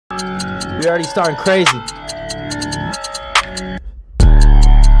You're already starting crazy.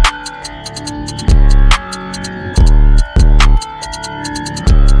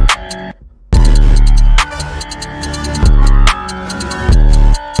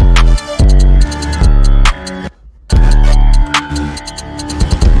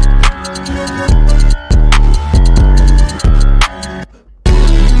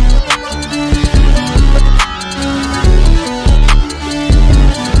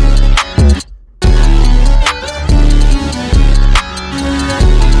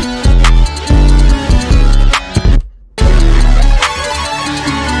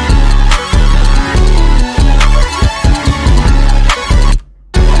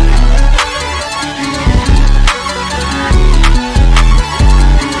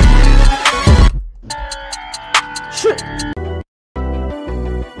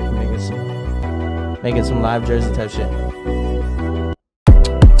 Making some live jersey type shit.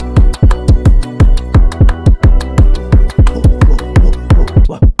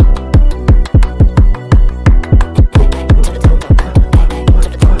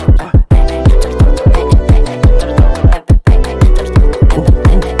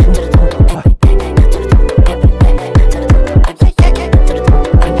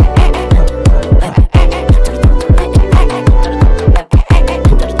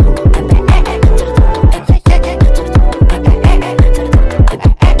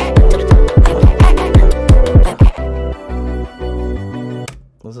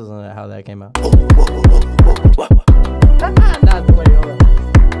 This isn't how that came out. Not the way you are.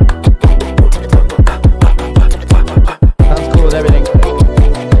 Sounds cool with everything.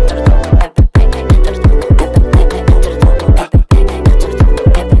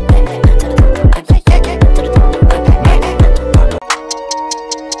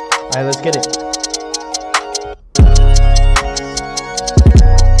 Alright, let's get it.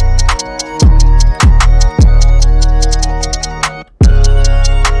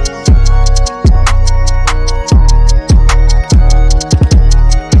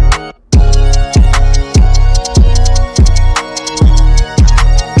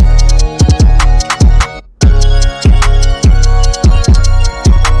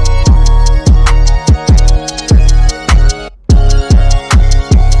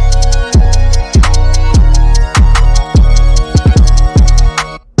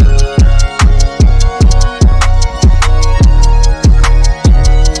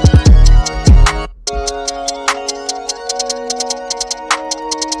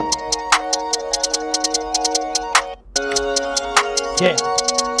 Yeah.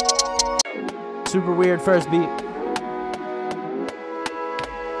 Super weird first beat.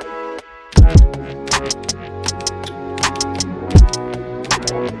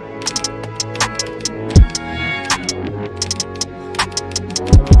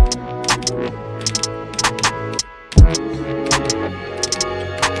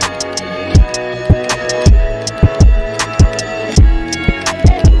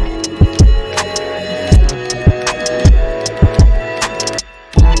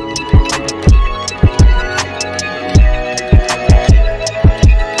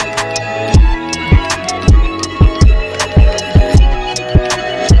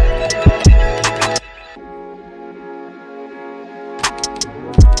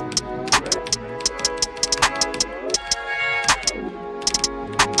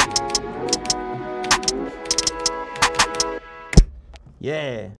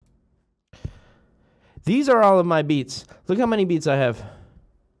 Yeah. These are all of my beats. Look how many beats I have.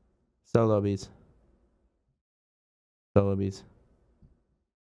 Solo beats. Solo beats.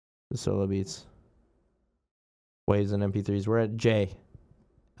 The solo beats. Waves and MP3s. We're at J.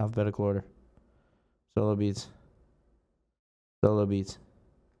 Alphabetical order. Solo beats. Solo beats.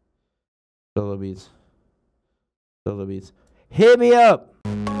 Solo beats. Solo beats. Hit me up!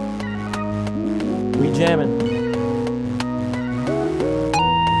 We jamming.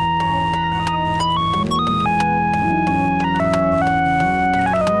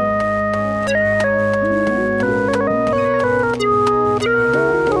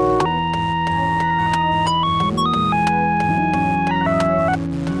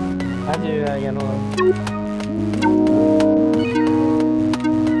 I do that again, hold on.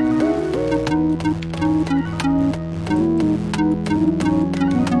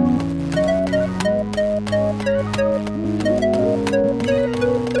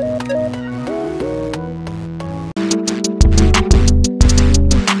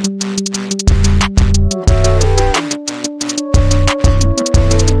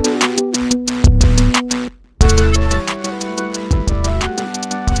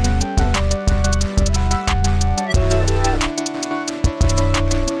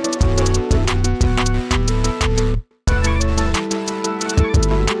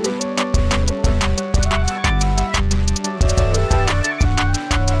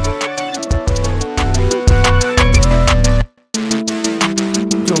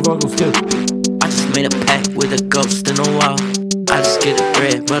 on vocals too. I just made a pact with a ghost in a wall. I just get the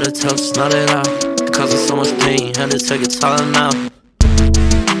bread, butter toast, not at all. It causes so much pain, had to take it all out.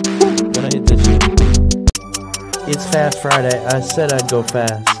 When I hit this shit. It's Fast Friday. I said I'd go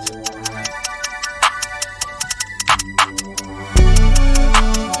fast.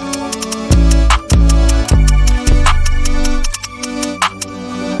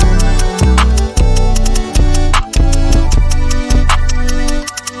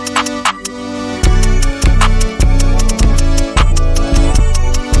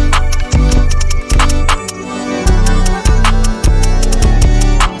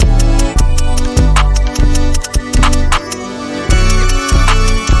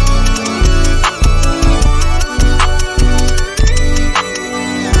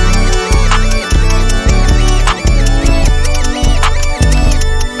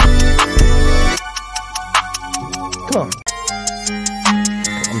 Come on.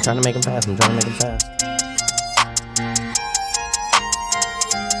 I'm trying to make him fast. I'm trying to make him fast.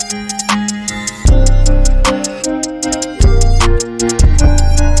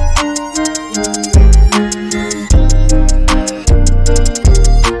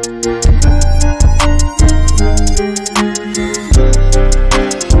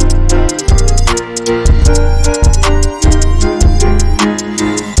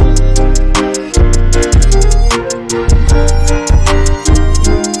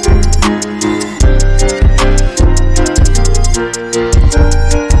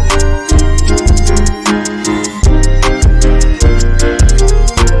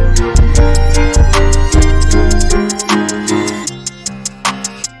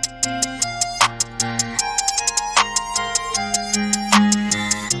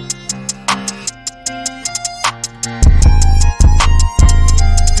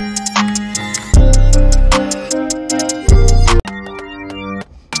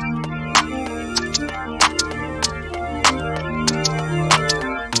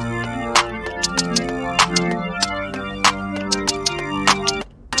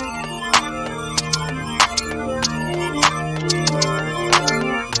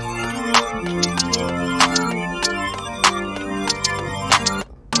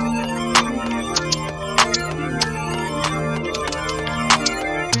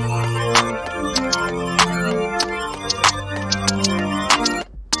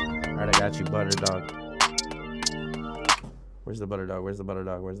 Got you, butter dog. Where's the butter dog? Where's the butter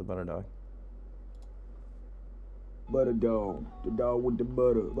dog? Where's the butter dog? Butter dog, the dog with the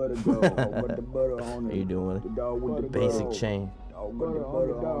butter. Butter dog, with the butter on it. How you doing with it? The dog with the Basic butter. chain. Dog with the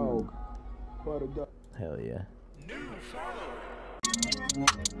butter on it. Butter dog. Hell yeah.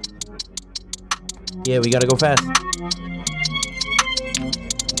 Yeah, we gotta go fast.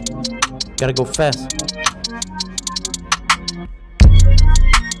 Gotta go fast.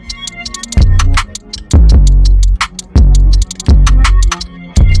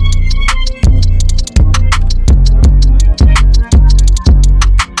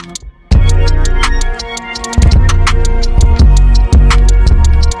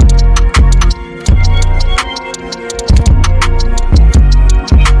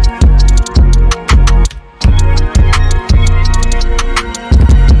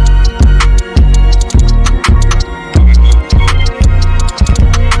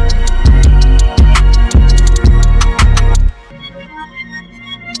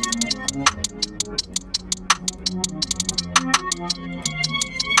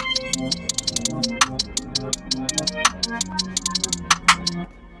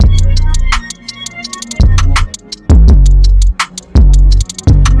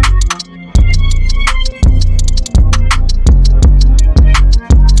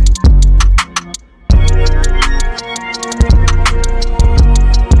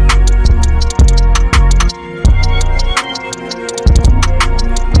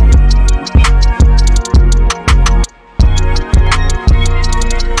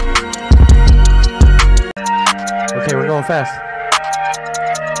 Okay, we're going fast.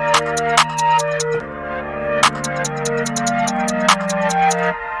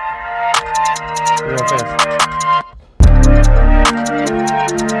 We're going fast.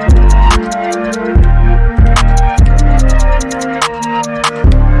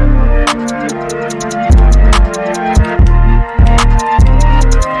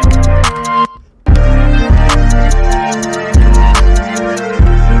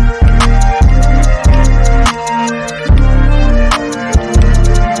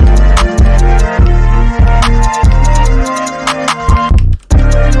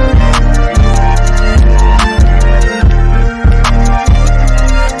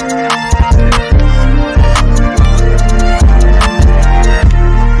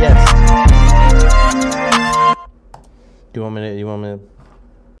 moment.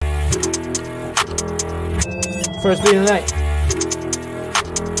 First beat of the night.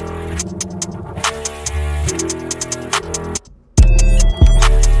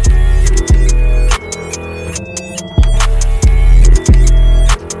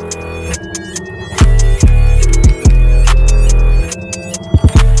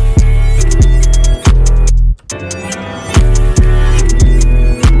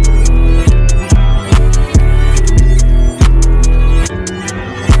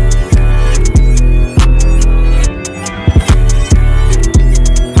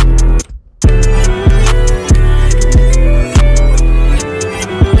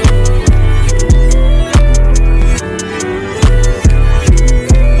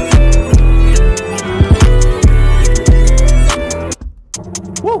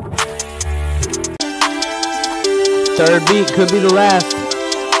 Woo! Third beat could be the last.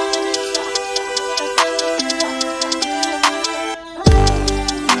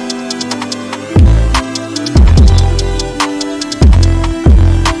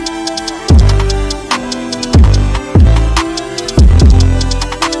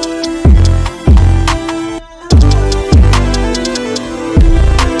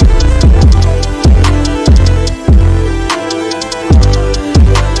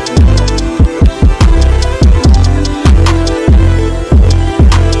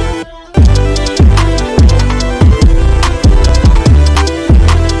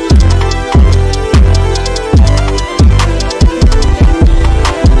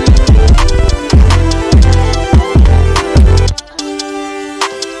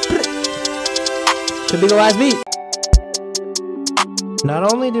 Could be the last beat.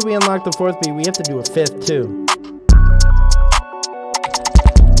 Not only did we unlock the fourth beat, we have to do a fifth too.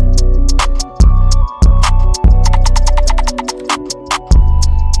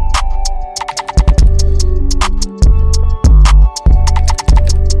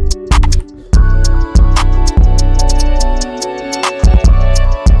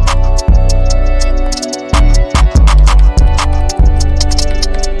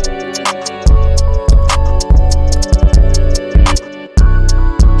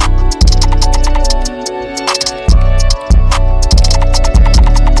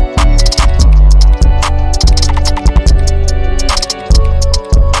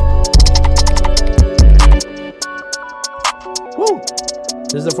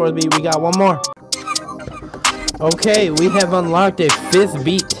 This is the fourth beat. We got one more. Okay, we have unlocked a fifth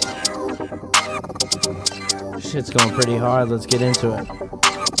beat. Shit's going pretty hard. Let's get into it.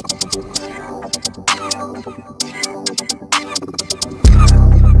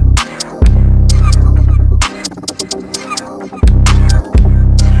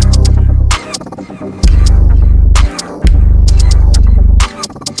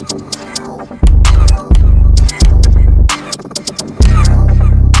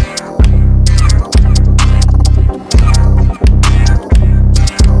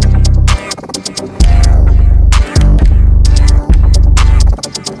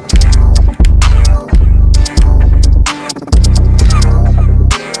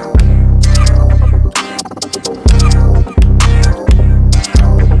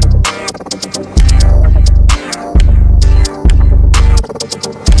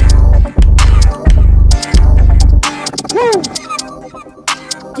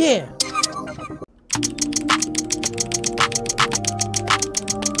 Yeah.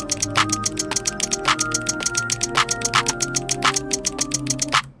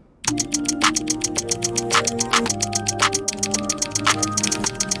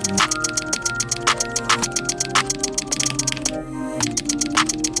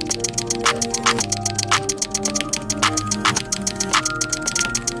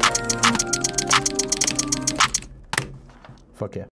 Fuck yeah.